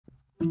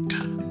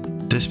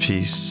This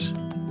piece,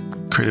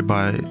 created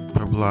by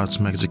Pueblo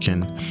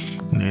Mexican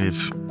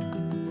native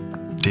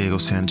Diego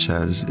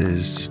Sanchez,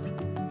 is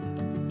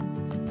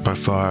by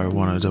far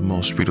one of the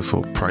most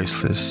beautiful,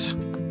 priceless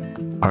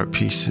art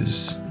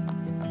pieces,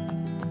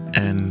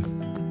 and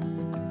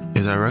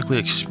it directly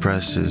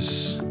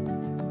expresses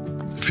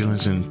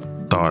feelings and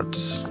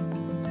thoughts,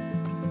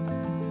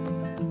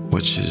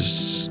 which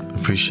is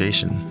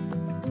appreciation.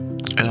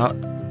 And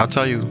I'll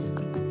tell you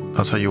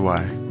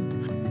why.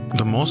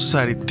 The most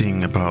exciting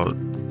thing about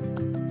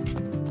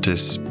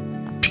this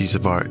piece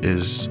of art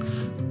is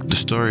the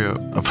story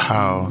of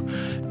how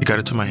it got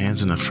into my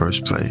hands in the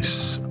first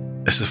place.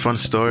 It's a fun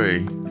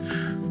story,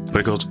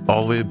 but it goes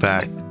all the way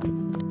back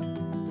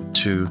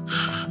to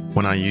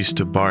when I used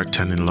to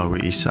bartend in Lower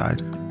East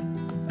Side.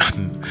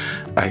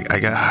 I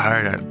got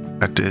hired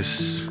at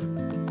this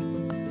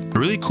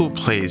really cool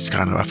place,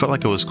 kind of. I felt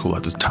like it was cool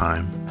at the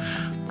time,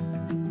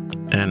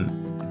 and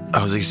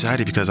I was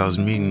excited because I was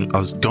going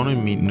to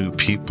meet new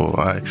people.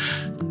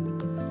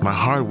 My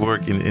hard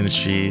work in the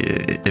industry,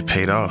 it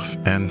paid off,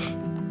 and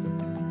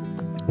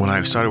when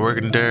I started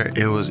working there,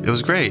 it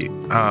was great.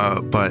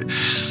 But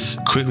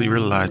quickly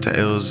realized that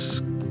it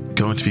was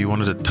going to be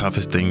one of the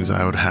toughest things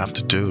I would have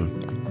to do,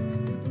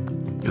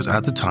 because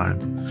at the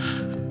time,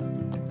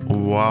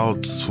 while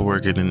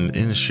working in the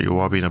industry,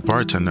 while being a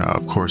bartender,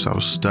 of course, I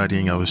was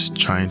studying. I was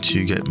trying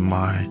to get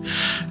my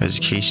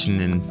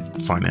education in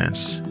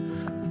finance.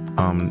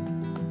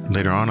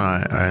 Later on,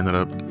 I ended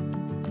up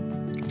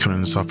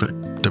becoming a software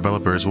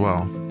developer as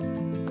well.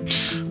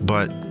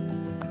 But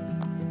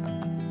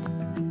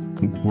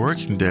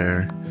working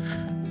there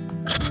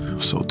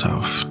was so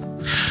tough.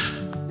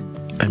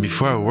 And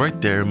before I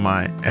worked there,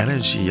 my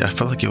energy, I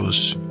felt like it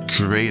was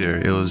greater.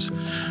 It was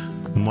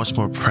much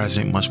more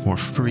present, much more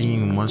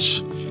freeing,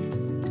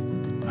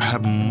 I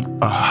had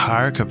a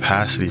higher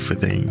capacity for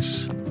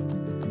things.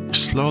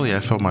 Slowly, I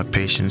felt my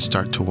patience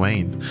start to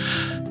wane,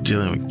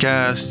 dealing with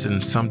guests,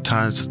 and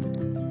sometimes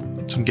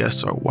some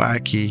guests are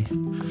wacky,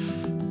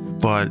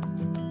 but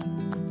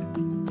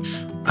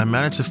I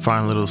managed to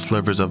find little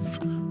slivers of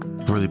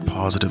really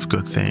positive,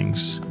 good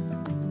things.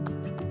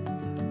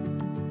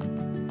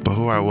 But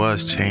who I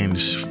was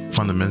changed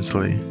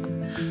fundamentally,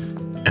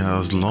 and I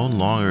was no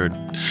longer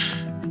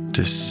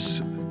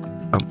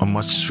a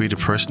much sweeter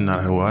person that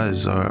I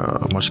was,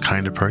 a much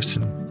kinder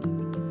person.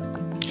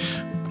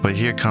 But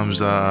here comes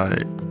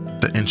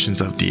the entrance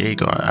of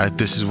Diego.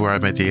 This is where I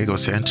met Diego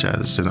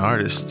Sanchez, an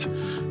artist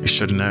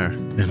extraordinaire,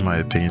 in my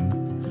opinion.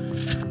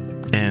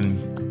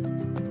 And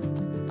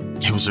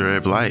he was a ray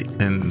of light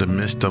in the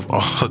midst of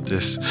all of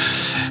this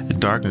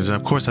darkness. And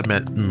of course, I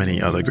met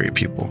many other great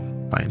people,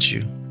 mind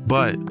you.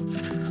 But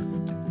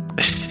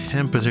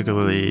him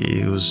particularly,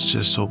 he was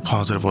just so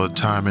positive all the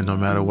time, and no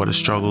matter what his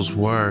struggles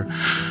were,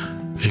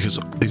 you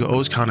could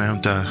always count on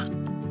him to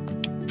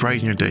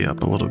brighten your day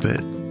up a little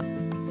bit.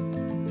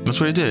 That's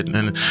what he did,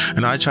 and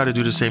I try to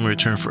do the same in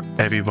return for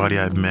everybody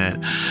I've met.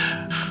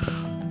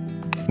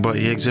 But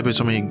he exhibits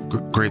so many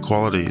great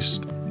qualities.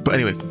 But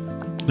anyway,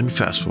 let me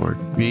fast forward.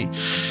 We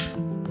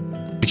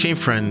became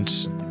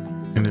friends,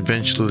 and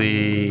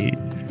eventually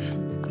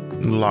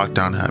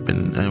lockdown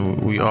happened,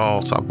 and we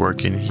all stopped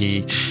working.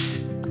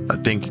 I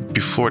think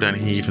before then,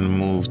 he even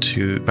moved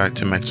back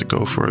to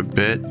Mexico for a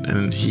bit,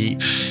 and he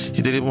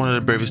did one of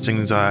the bravest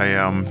things.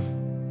 One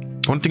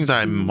of the things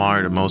I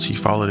admired the most. He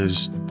followed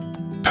his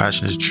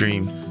passion, his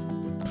dream,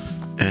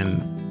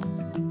 and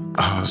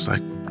I was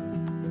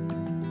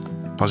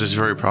just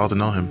very proud to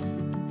know him.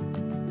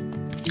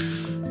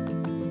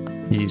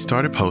 He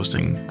started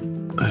posting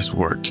his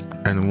work,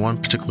 and one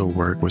particular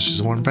work, which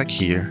is one back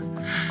here,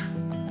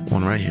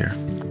 one right here,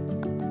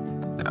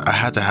 I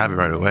had to have it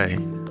right away.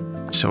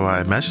 So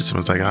I messaged him.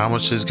 It's like, how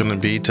much is it going to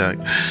be to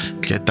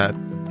get that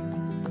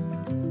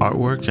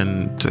artwork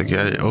and to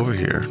get it over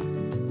here?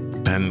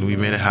 And we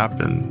made it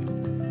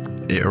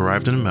happen. It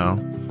arrived in the mail,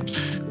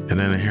 and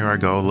then here I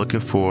go looking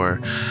for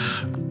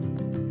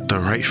the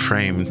right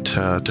frame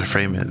to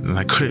frame it, and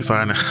I couldn't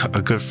find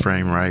a good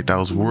frame, right, that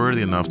was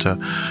worthy enough to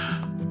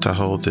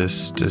hold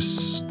this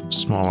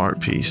small art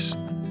piece.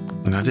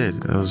 And I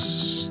did. It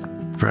was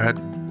red.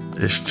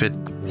 It fit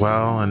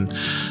well, and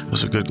it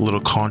was a good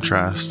little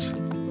contrast.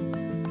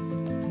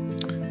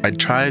 I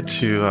tried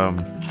to,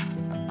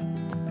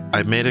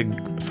 I made a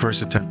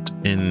first attempt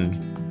in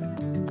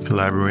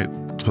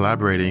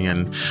collaborating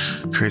and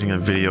creating a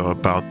video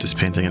about this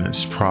painting and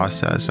its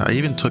process. I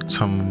even took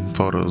some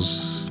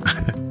photos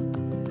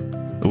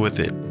with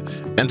it.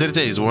 And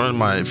today is one of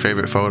my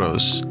favorite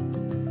photos.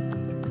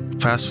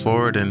 Fast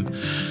forward, and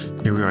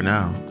here we are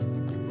now.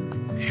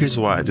 Here's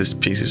why this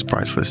piece is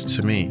priceless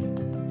to me.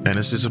 And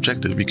this is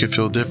subjective. You could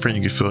feel different,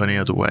 you could feel any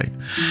other way.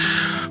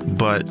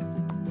 But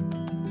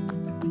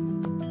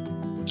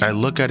I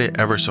look at it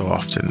ever so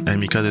often, and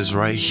because it's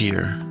right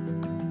here,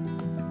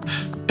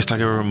 it's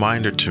like a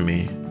reminder to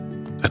me.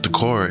 At the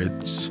core,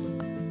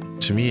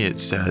 to me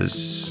it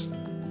says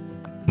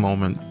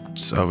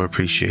moments of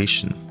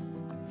appreciation.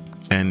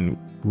 And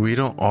I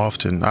don't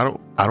often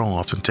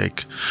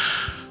take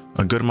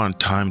a good amount of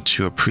time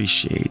to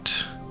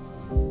appreciate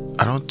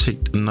I don't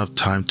take enough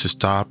time to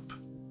stop,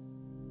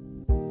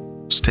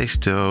 stay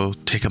still,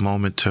 take a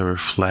moment to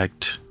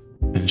reflect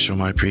and show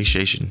my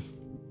appreciation.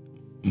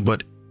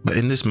 But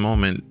in this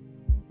moment,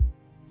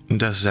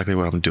 that's exactly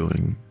what I'm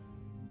doing.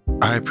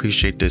 I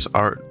appreciate this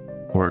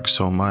artwork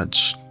so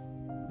much.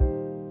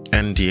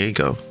 And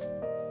Diego,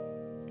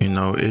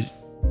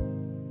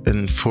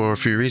 and for a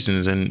few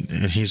reasons, and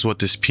he's what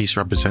this piece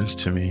represents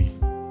to me.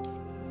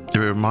 It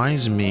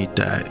reminds me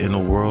that in a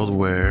world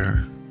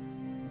where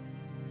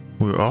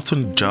we're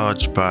often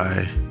judged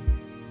by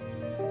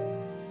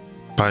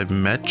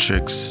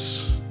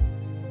metrics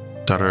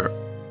that are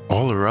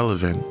all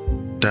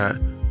irrelevant, that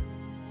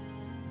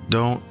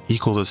don't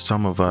equal the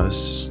sum of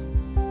us,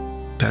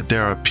 that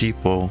there are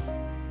people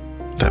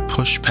that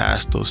push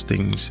past those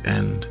things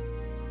and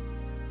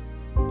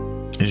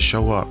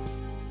show up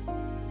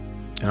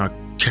and are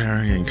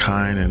caring and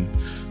kind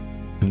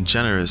and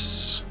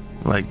generous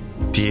like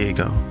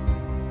Diego.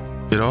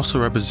 It also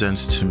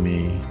represents to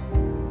me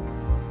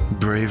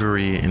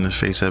bravery in the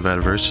face of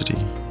adversity,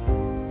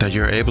 that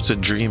you're able to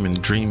dream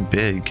and dream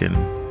big and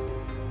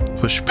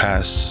push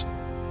past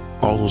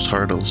all those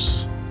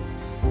hurdles.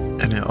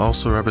 And it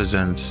also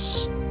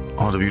represents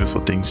all the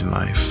beautiful things in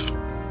life.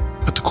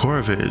 At the core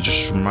of it, it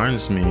just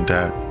reminds me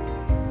that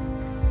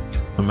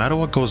no matter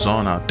what goes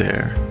on out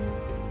there,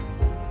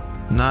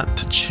 not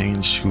to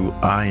change who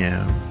I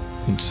am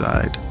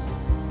inside,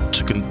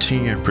 to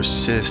continue and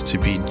persist to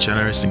be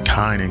generous and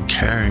kind and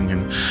caring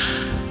and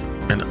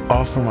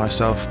offer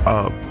myself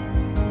up,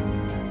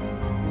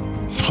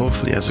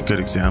 hopefully as a good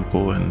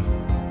example, and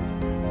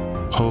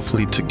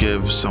hopefully to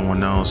give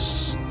someone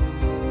else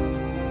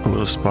a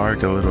little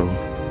spark, a little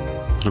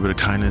bit of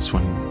kindness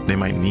when they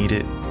might need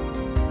it,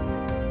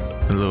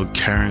 a little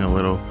caring, a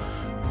little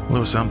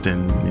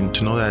something, and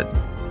to know that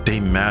they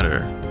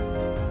matter.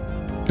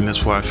 And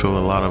that's why I feel a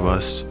lot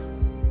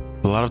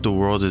of the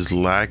world is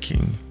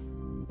lacking.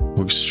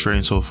 We're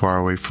straying so far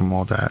away from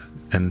all that.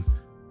 And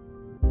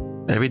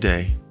every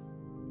day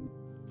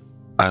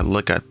I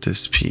look at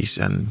this piece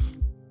and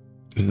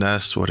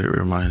that's what it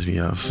reminds me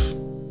of.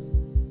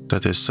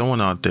 That there's someone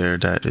out there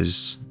that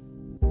is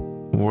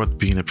worth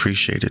being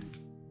appreciated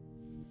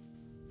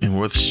and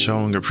worth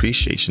showing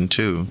appreciation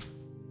to,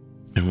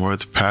 and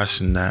worth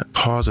passing that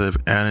positive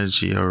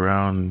energy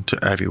around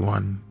to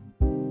everyone.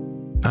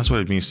 That's what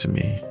it means to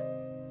me.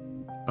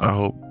 I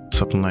hope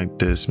something like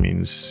this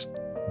means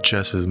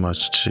just as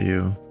much to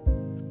you.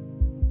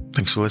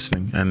 Thanks for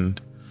listening,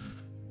 and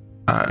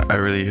I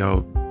really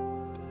hope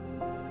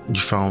you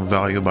found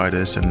value by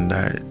this and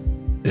that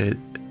it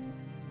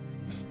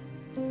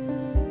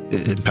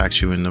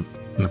impacts you in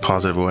a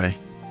positive way.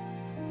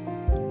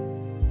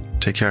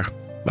 Take care.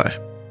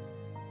 Bye.